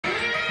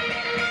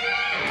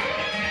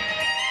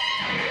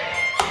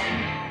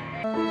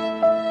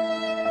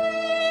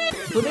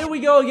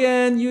we go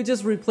again. You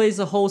just replace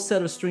a whole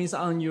set of strings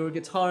on your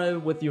guitar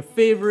with your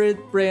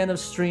favorite brand of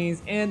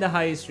strings and the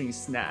highest string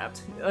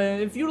snapped.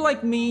 If you're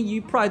like me,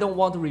 you probably don't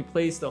want to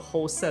replace the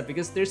whole set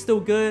because they're still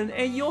good,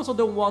 and you also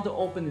don't want to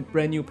open a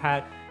brand new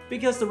pack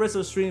because the rest of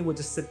the string will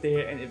just sit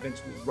there and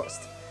eventually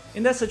rust.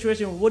 In that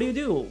situation, what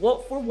do? Well,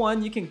 for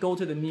one, you can go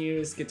to the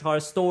nearest guitar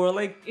store,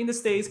 like in the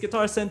States,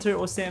 Guitar Center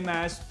or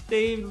Sandmatch.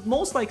 They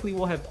most likely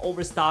will have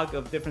overstock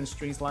of different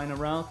strings lying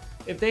around.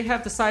 If they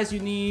have the size you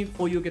need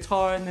for your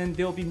guitar, then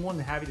they'll be more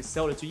than happy to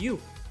sell it to you.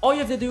 All you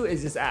have to do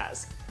is just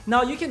ask.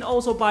 Now, you can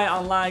also buy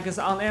online because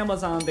on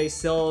Amazon they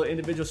sell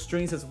individual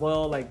strings as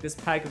well, like this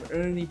pack of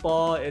Ernie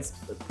ball. It's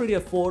pretty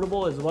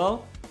affordable as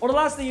well. Or the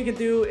last thing you can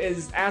do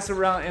is ask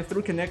around and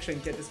through connection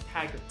get this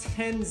pack of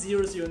 10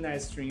 009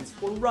 strings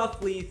for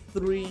roughly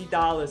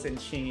 $3 and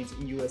change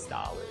in US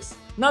dollars.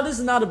 Now, this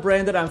is not a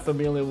brand that I'm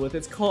familiar with.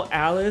 It's called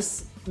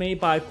Alice, made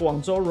by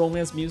Guangzhou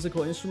Romance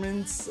Musical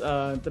Instruments.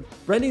 The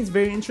branding is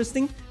very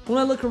interesting. When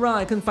I look around,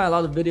 I couldn't find a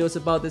lot of videos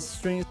about this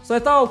string, so I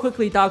thought I'll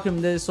quickly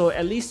document this so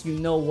at least you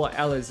know what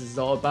Alice is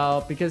all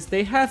about, because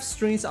they have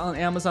strings on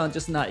Amazon,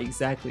 just not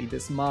exactly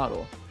this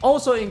model.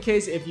 Also, in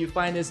case if you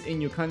find this in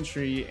your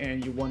country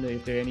and you wonder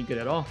if they're any good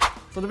at all.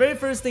 So the very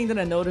first thing that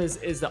I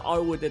noticed is the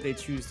artwork that they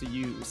choose to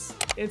use.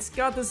 It's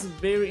got this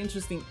very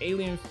interesting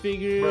alien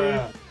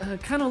figure.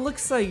 Kind of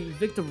looks like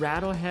Victor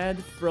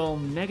Rattlehead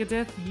from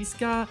Megadeth. He's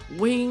got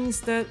wings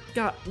that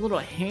got little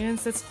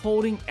hands that's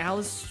holding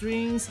Alice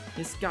strings.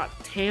 He's got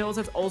tails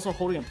that's also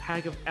holding a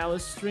pack of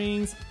Alice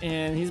strings.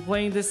 And he's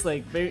playing this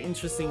like very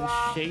interesting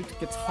shaped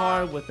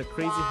guitar with a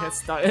crazy head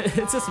style.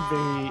 It's just a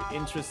very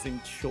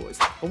interesting choice.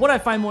 But what I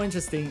find more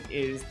interesting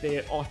is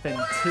their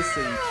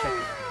authenticity check.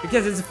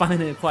 Because it's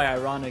finding it quite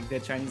ironic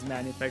that Chinese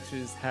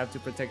manufacturers have to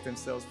protect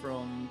themselves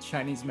from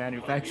Chinese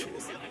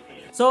manufacturers.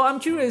 So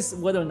I'm curious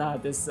whether or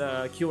not this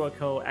QR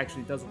code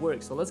actually does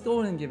work. So let's go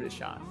ahead and give it a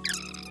shot.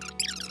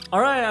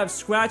 Alright, I've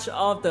scratched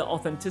off the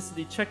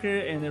authenticity checker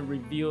and it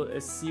revealed a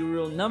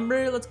serial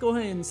number. Let's go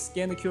ahead and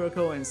scan the QR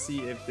code and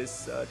see if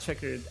this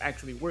checker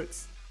actually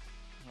works.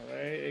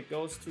 Alright, it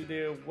goes to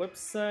their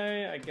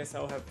website. I guess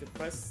I'll have to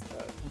press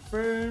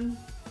confirm.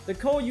 The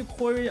code you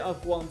queried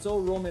of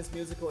Guangzhou Romance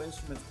Musical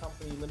Instruments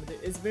Company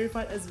Limited is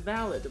verified as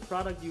valid. The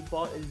product you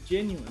bought is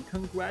genuine.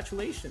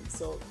 Congratulations.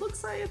 So it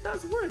looks like it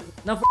does work.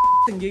 Now for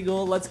and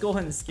giggle, let's go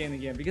ahead and scan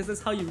again because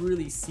that's how you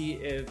really see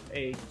if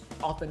a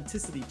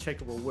authenticity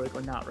checker will work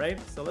or not, right?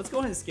 So let's go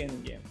ahead and scan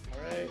again.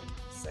 Alright,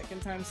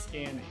 second time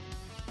scanning.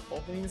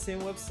 Opening the same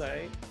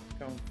website.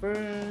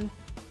 Confirm.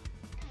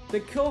 The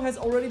code has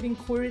already been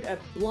queried at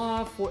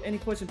blog. For any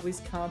question,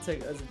 please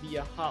contact us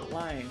via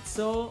hotline.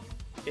 So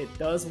it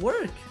does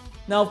work.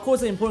 Now, of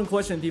course, the important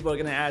question people are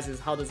gonna ask is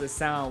how does it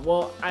sound?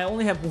 Well, I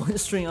only have one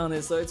string on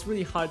it, so it's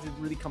really hard to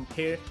really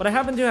compare. But I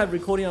happen to have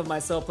recording of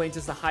myself playing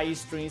just the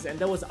highest strings, and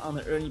that was on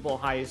the Ernie ball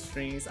highest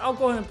strings. I'll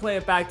go ahead and play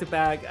it back to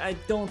back. I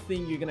don't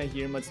think you're gonna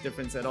hear much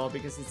difference at all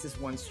because it's just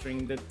one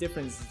string. The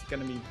difference is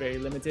gonna be very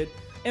limited.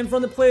 And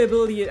from the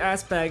playability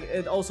aspect,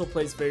 it also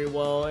plays very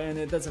well, and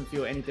it doesn't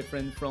feel any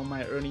different from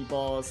my Ernie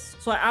balls.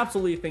 So I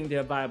absolutely think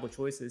they're viable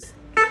choices.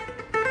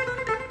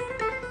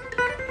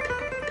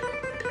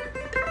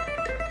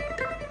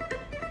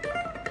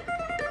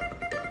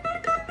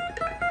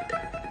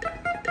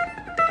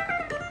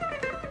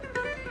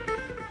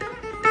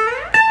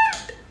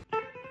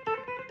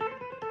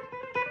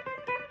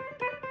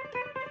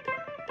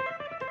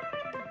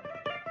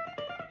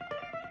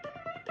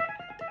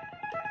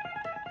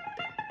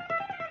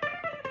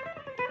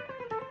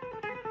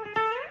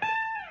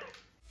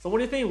 So what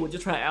do you think? Would you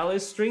try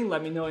Alice string?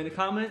 Let me know in the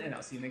comment and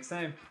I'll see you next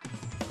time.